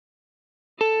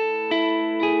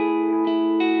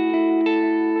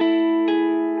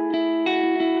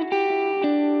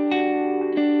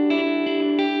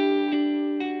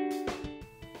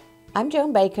I'm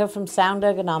Joan Baker from Sound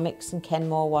Ergonomics in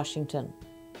Kenmore, Washington.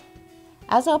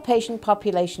 As our patient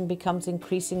population becomes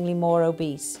increasingly more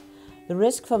obese, the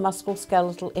risk for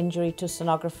musculoskeletal injury to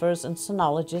sonographers and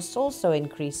sonologists also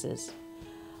increases.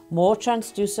 More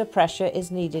transducer pressure is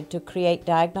needed to create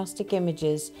diagnostic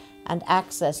images, and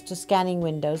access to scanning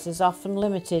windows is often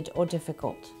limited or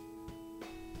difficult.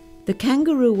 The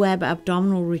Kanguruweb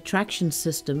Abdominal Retraction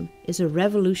system is a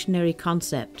revolutionary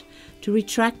concept to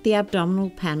retract the abdominal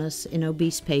pannus in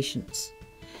obese patients.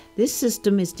 This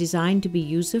system is designed to be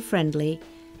user-friendly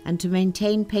and to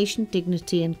maintain patient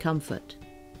dignity and comfort.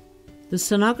 The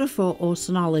sonographer or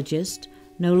sonologist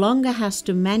no longer has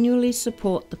to manually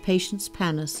support the patient's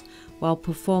pannus while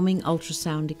performing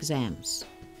ultrasound exams.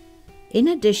 In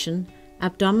addition,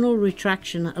 abdominal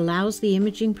retraction allows the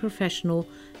imaging professional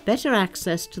better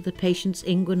access to the patient's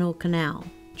inguinal canal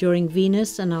during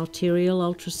venous and arterial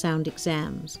ultrasound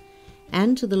exams,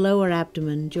 and to the lower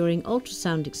abdomen during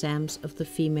ultrasound exams of the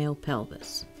female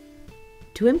pelvis.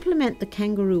 To implement the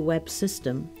Kanguruweb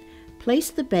system,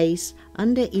 place the base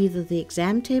under either the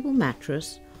exam table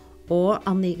mattress or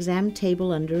on the exam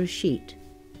table under a sheet.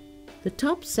 The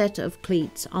top set of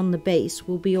cleats on the base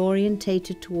will be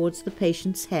orientated towards the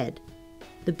patient's head.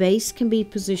 The base can be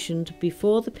positioned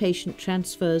before the patient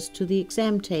transfers to the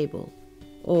exam table,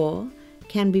 or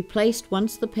can be placed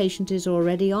once the patient is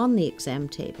already on the exam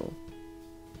table.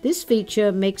 This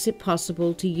feature makes it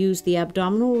possible to use the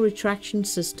abdominal retraction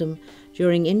system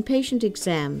during inpatient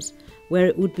exams, where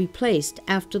it would be placed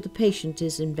after the patient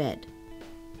is in bed.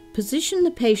 Position the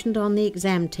patient on the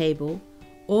exam table,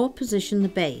 or position the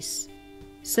base,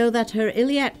 so that her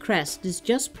iliac crest is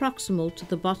just proximal to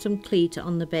the bottom cleat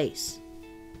on the base.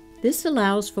 This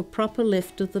allows for proper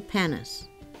lift of the pannus.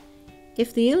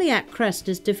 If the iliac crest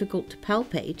is difficult to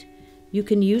palpate, you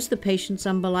can use the patient's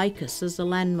umbilicus as a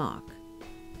landmark.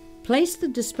 Place the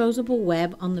disposable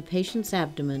web on the patient's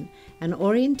abdomen and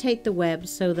orientate the web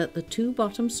so that the two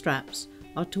bottom straps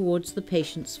are towards the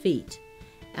patient's feet,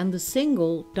 and the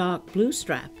single dark blue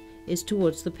strap is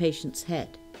towards the patient's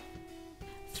head.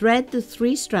 Thread the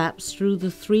 3 straps through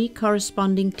the 3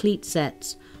 corresponding cleat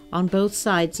sets on both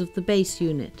sides of the base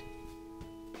unit.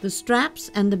 The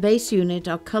straps and the base unit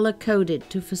are color-coded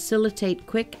to facilitate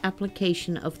quick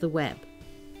application of the web.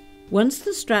 Once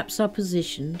the straps are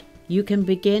positioned, you can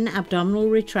begin abdominal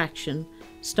retraction,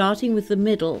 starting with the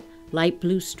middle light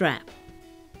blue strap.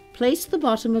 Place the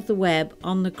bottom of the web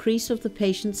on the crease of the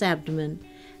patient's abdomen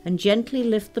and gently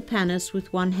lift the pannus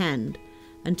with one hand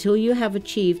until you have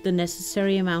achieved the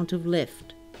necessary amount of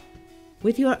lift.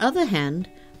 With your other hand,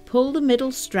 pull the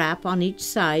middle strap on each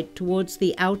side towards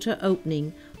the outer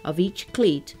opening of each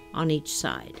cleat on each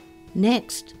side.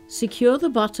 Next, secure the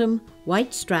bottom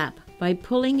white strap by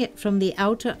pulling it from the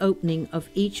outer opening of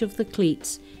each of the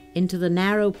cleats into the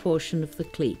narrow portion of the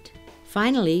cleat.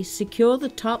 Finally, secure the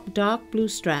top dark blue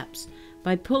straps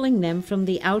by pulling them from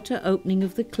the outer opening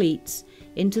of the cleats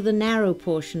into the narrow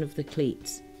portion of the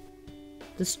cleats.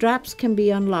 The straps can be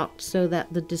unlocked so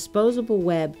that the disposable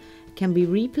web can be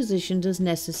repositioned as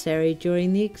necessary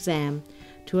during the exam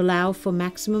to allow for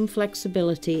maximum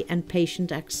flexibility and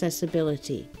patient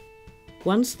accessibility.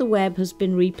 Once the web has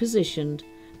been repositioned,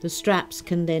 the straps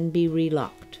can then be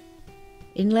relocked.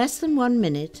 In less than 1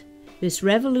 minute, this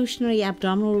revolutionary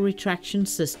abdominal retraction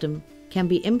system can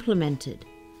be implemented,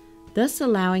 thus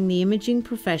allowing the imaging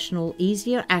professional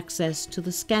easier access to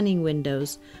the scanning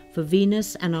windows for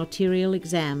venous and arterial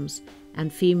exams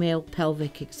and female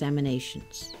pelvic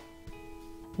examinations.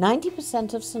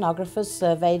 90% of sonographers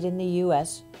surveyed in the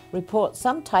US report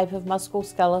some type of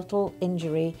musculoskeletal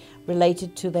injury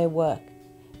related to their work.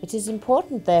 It is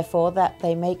important, therefore, that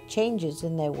they make changes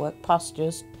in their work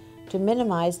postures to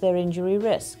minimize their injury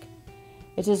risk.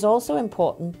 It is also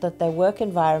important that their work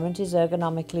environment is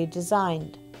ergonomically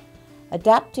designed.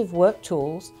 Adaptive work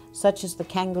tools, such as the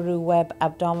Kanguruweb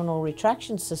Abdominal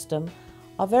Retraction system,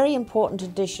 are very important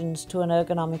additions to an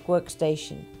ergonomic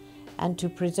workstation and to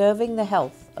preserving the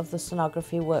health of the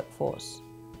sonography workforce.